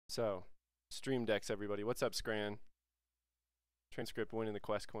So, stream decks, everybody. What's up, Scran? Transcript winning the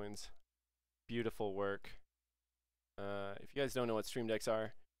quest coins. Beautiful work. If you guys don't know what stream decks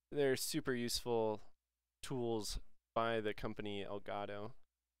are, they're super useful tools by the company Elgato.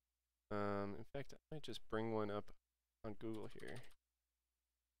 In fact, I might just bring one up on Google here.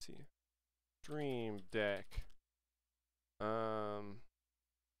 Let's see. Stream deck.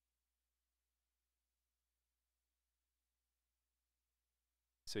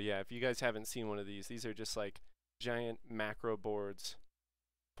 So yeah, if you guys haven't seen one of these are just like giant macro boards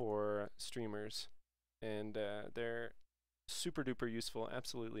for streamers, and they're super duper useful,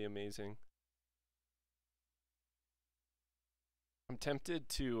 absolutely amazing. I'm tempted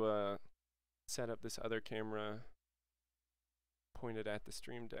to set up this other camera pointed at the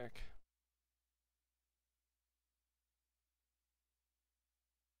stream deck.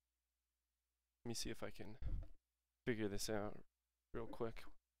 Let me see if I can figure this out real quick.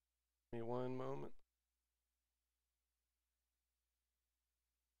 Give me one moment.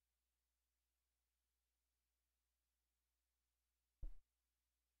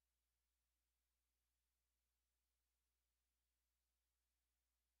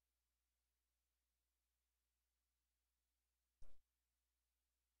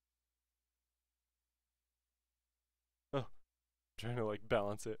 Oh, I'm trying to like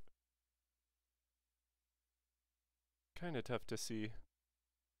balance it. Kind of tough to see.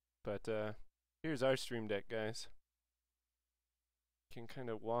 But here's our stream deck, guys. Can kind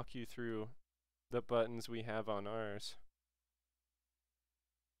of walk you through the buttons we have on ours.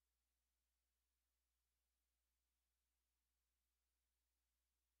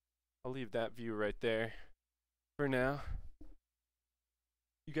 I'll leave that view right there for now.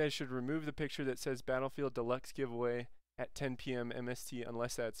 You guys should remove the picture that says Battlefield Deluxe giveaway at 10 p.m. MST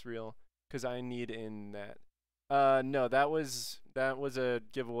unless that's real, because I need in that. No, that was a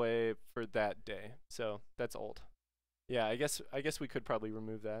giveaway for that day, so that's old. Yeah, I guess we could probably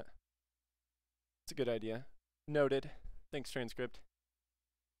remove that. It's a good idea. Noted. Thanks, transcript.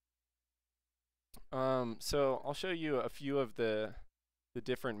 So I'll show you a few of the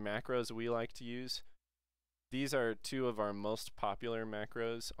different macros we like to use. These are two of our most popular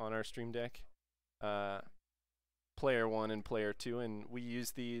macros on our stream deck, player 1 and player 2, and we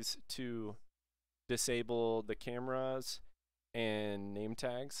use these to disable the cameras and name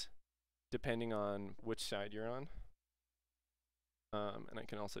tags depending on which side you're on. And I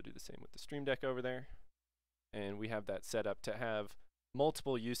can also do the same with the stream deck over there. And we have that set up to have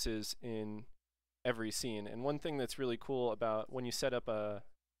multiple uses in every scene. And one thing that's really cool about when you set up a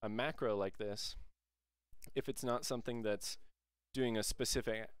macro like this, if it's not something that's doing a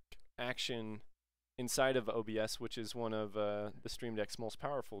specific action inside of OBS, which is one of the stream deck's most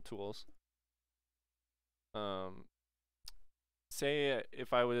powerful tools, say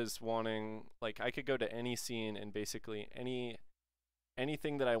if I was wanting, like, I could go to any scene and basically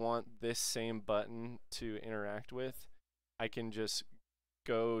anything that I want this same button to interact with, I can just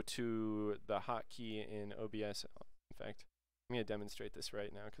go to the hotkey in OBS. In fact, I'm going to demonstrate this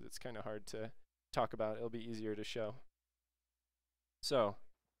right now because it's kind of hard to talk about. It'll be easier to show. So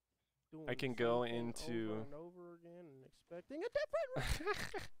I can go into over and over again and expecting a different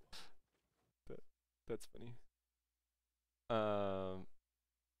That's funny.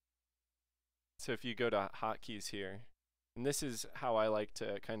 So if you go to hotkeys here, and this is how I like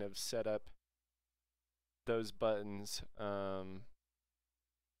to kind of set up those buttons.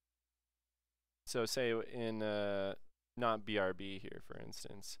 So say in not BRB here, for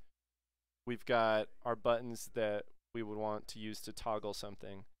instance, we've got our buttons that we would want to use to toggle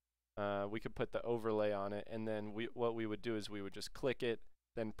something. We could put the overlay on it, and then what we would do is we would just click it,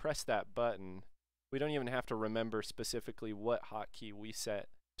 then press that button. We don't even have to remember specifically what hotkey we set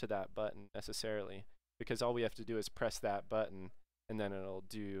to that button necessarily, because all we have to do is press that button, and then it'll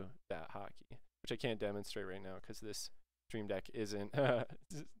do that hotkey, which I can't demonstrate right now because this stream deck isn't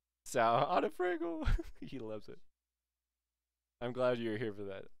Sal autofraggle. He loves it. I'm glad you're here for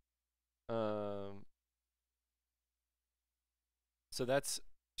that. So that's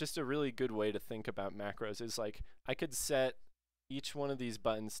just a really good way to think about macros, is like I could set each one of these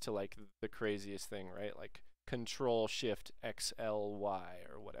buttons to like the craziest thing, right? Like Control Shift XLY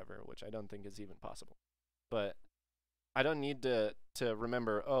or whatever, which I don't think is even possible. But I don't need to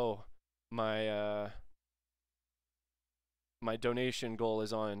remember, oh, my my donation goal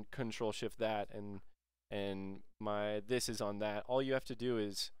is on Control Shift that, and my this is on that. All you have to do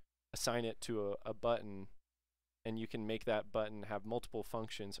is assign it to a button, and you can make that button have multiple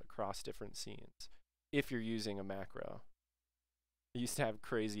functions across different scenes if you're using a macro. I used to have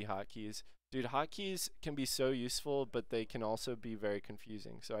crazy hotkeys. Dude, hotkeys can be so useful, but they can also be very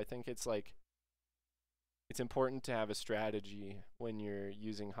confusing. So I think it's like, it's important to have a strategy when you're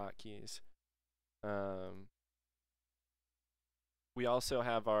using hotkeys. We also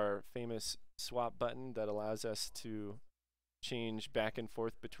have our famous swap button that allows us to change back and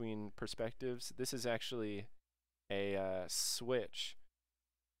forth between perspectives. This is actually a switch.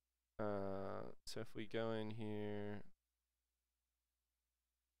 So if we go in here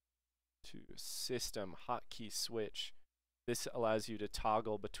to system hotkey switch, this allows you to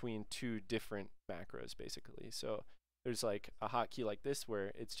toggle between two different macros basically. So there's like a hotkey like this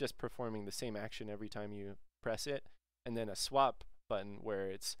where it's just performing the same action every time you press it, and then a swap button where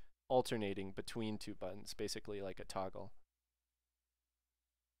it's alternating between two buttons, basically like a toggle.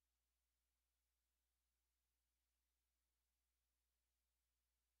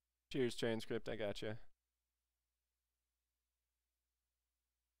 Cheers, transcript, I gotcha.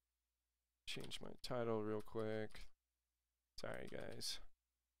 Change my title real quick. Sorry, guys.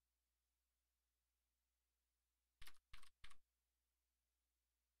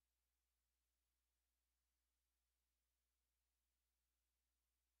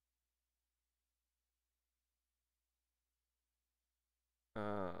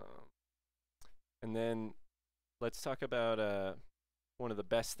 And then let's talk about one of the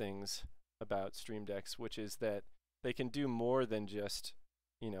best things about Stream Decks, which is that they can do more than just,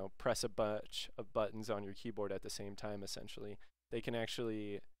 you know, press a bunch of buttons on your keyboard at the same time, essentially. They can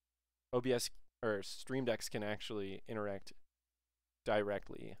actually, OBS or Stream Decks can actually interact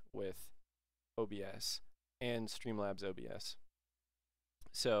directly with OBS and Streamlabs OBS.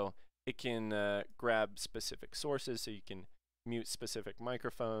 So it can grab specific sources, so you can mute specific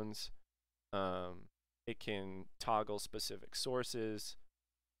microphones. It can toggle specific sources,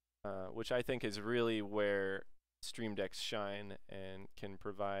 which I think is really where Stream Decks shine and can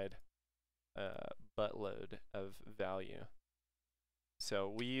provide a buttload of value. So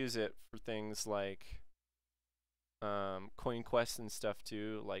we use it for things like coin quests and stuff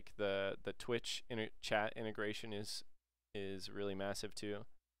too. Like the Twitch chat integration is really massive too.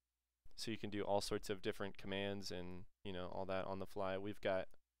 So you can do all sorts of different commands and, you know, all that on the fly. We've got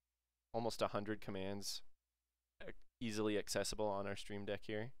almost 100 commands easily accessible on our Stream Deck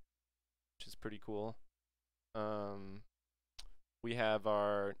here, which is pretty cool. We have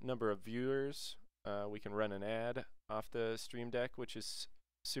our number of viewers. We can run an ad off the Stream Deck, which is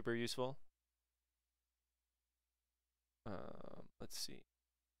super useful. Let's see.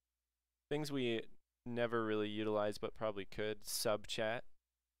 Things we never really utilize but probably could. Sub chat.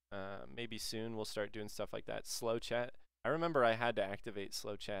 Maybe soon we'll start doing stuff like that. Slow chat. I remember I had to activate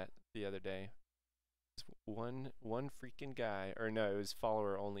slow chat the other day. One freaking guy, or no, it was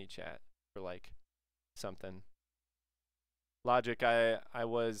follower only chat for like something. Logic, I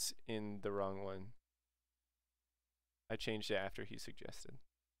was in the wrong one. I changed it after he suggested.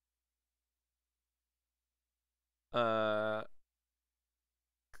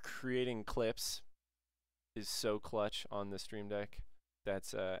 Creating clips is so clutch on the Stream Deck.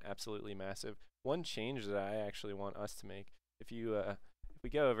 That's absolutely massive. One change that I actually want us to make, if we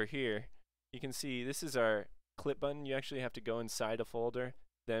go over here, you can see this is our clip button. You actually have to go inside a folder,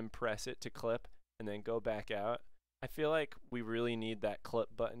 then press it to clip, and then go back out. I feel like we really need that clip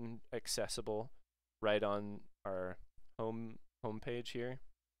button accessible right on our home page here.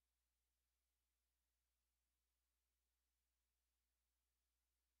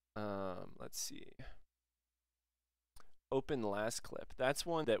 Let's see. Open last clip. That's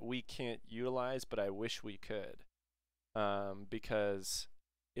one that we can't utilize, but I wish we could. Because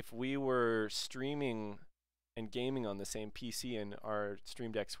if we were streaming and gaming on the same PC and our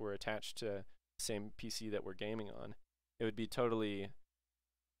Stream Decks were attached to the same PC that we're gaming on, it would be totally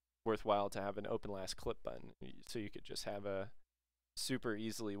worthwhile to have an open last clip button, so you could just have a super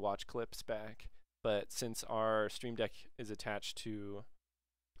easily watch clips back. But since our Stream Deck is attached to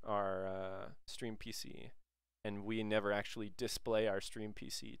our stream PC, and we never actually display our stream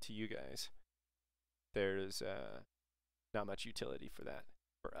PC to you guys, there's not much utility for that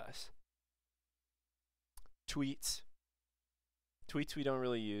for us. Tweets we don't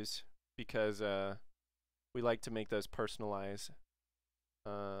really use because we like to make those personalized.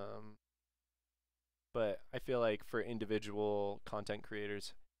 But I feel like for individual content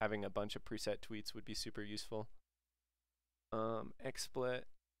creators, having a bunch of preset tweets would be super useful. XSplit,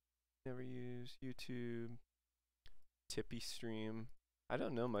 never use. YouTube, Tippy Stream. I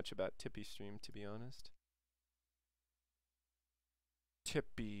don't know much about Tippy Stream, to be honest.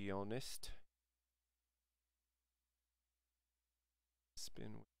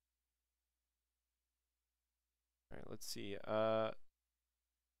 Spin. Alright, let's see.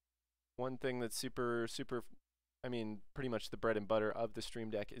 one thing that's super, I mean, pretty much the bread and butter of the Stream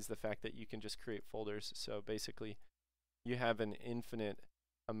Deck is the fact that you can just create folders. So basically, you have an infinite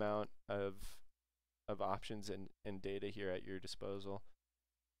amount of options and data here at your disposal,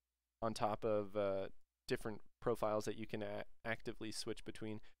 on top of different profiles that you can actively switch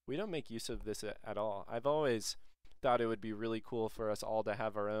between. We don't make use of this at all. I've always thought it would be really cool for us all to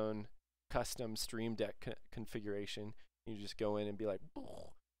have our own custom Stream Deck configuration. You just go in and be like,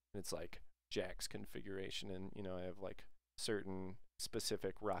 and it's like Jack's configuration, and you know, I have like certain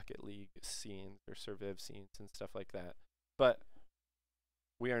specific Rocket League scenes or Surviv scenes and stuff like that. But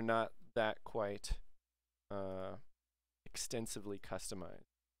we are not that quite extensively customized.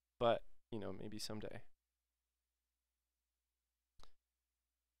 But you know, maybe someday.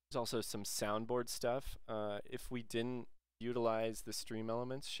 There's also some soundboard stuff. If we didn't utilize the Stream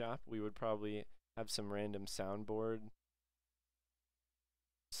Elements shop, we would probably have some random soundboard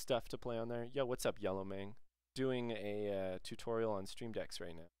stuff to play on there. Yo, what's up, Yellow Mang? Doing a tutorial on Stream Decks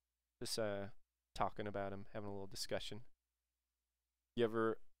right now. Just talking about them, having a little discussion. You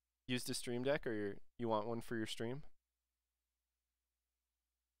ever used a Stream Deck, or you want one for your stream?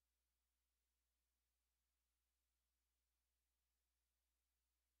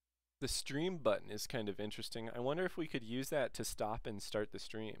 The stream button is kind of interesting. I wonder if we could use that to stop and start the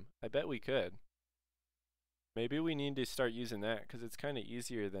stream. I bet we could. Maybe we need to start using that because it's kind of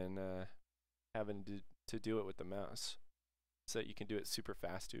easier than having to do it with the mouse. So that you can do it super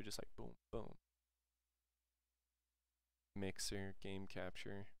fast too, just like boom, boom. Mixer, game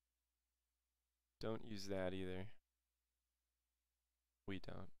capture. Don't use that either. We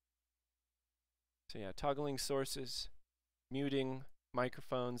don't. So yeah, toggling sources, muting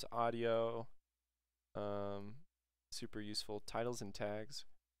microphones, audio, super useful. Titles and tags.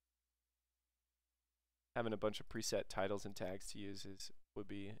 Having a bunch of preset titles and tags to use would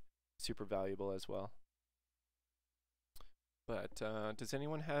be super valuable as well. But does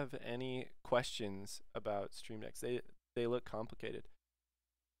anyone have any questions about Stream Decks? They look complicated.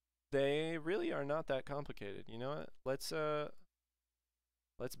 They really are not that complicated. You know what? Let's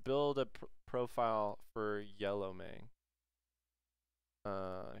build a profile for Yellow Mang.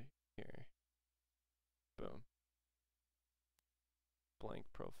 Here. Boom. Blank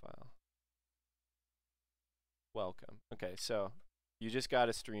profile. Welcome. Okay, so you just got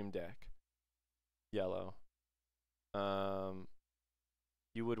a Stream Deck. Yellow.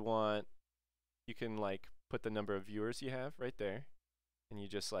 You would want, you can like put the number of viewers you have right there, and you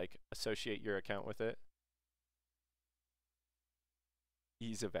just like associate your account with it.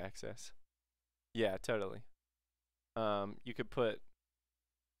 Ease of access. Yeah, totally. You could put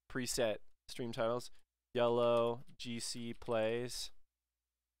preset stream titles. Yellow GC plays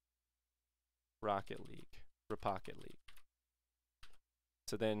Rocket League, Rocket League.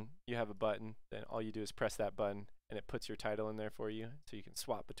 So then you have a button, then all you do is press that button and it puts your title in there for you, so you can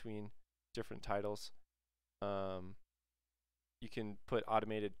swap between different titles. You can put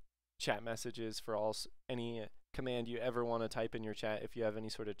automated chat messages for any command you ever want to type in your chat. If you have any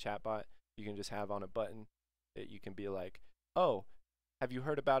sort of chat bot, you can just have on a button that you can be like, oh, have you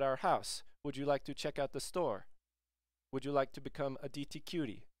heard about our house? Would you like to check out the store? Would you like to become a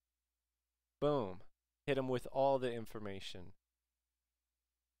DTQ? Boom. Hit them with all the information.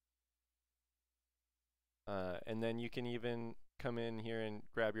 And then you can even come in here and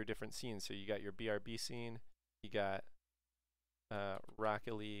grab your different scenes. So you got your BRB scene, you got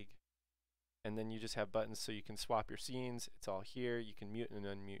Rocket League, and then you just have buttons so you can swap your scenes. It's all here. You can mute and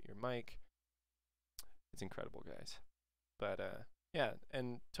unmute your mic. It's incredible, guys. But yeah,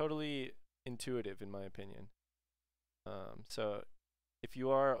 and totally intuitive in my opinion. So if you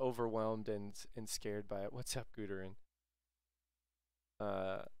are overwhelmed and scared by it, what's up, Gooterin?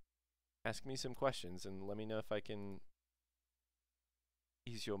 Ask me some questions and let me know if I can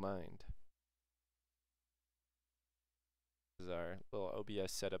ease your mind. This is our little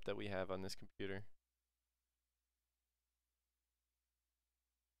OBS setup that we have on this computer.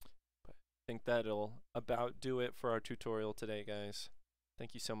 But I think that'll about do it for our tutorial today, guys.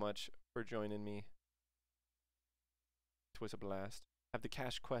 Thank you so much for joining me. It was a blast. Have the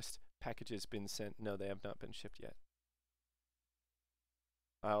Cash Quest packages been sent? No, they have not been shipped yet.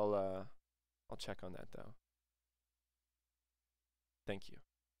 I'll check on that though. Thank you.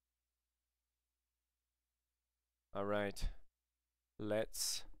 All right.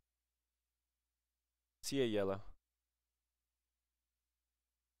 Let's see ya, Yellow.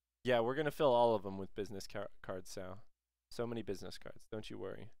 Yeah, we're gonna fill all of them with business cards, Sal. So many business cards. Don't you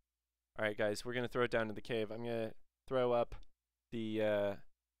worry. All right, guys, we're gonna throw it down to the cave. I'm gonna throw up the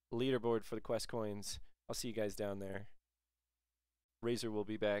leaderboard for the quest coins. I'll see you guys down there. Razor will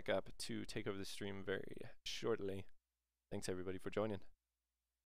be back up to take over the stream very shortly. Thanks everybody for joining.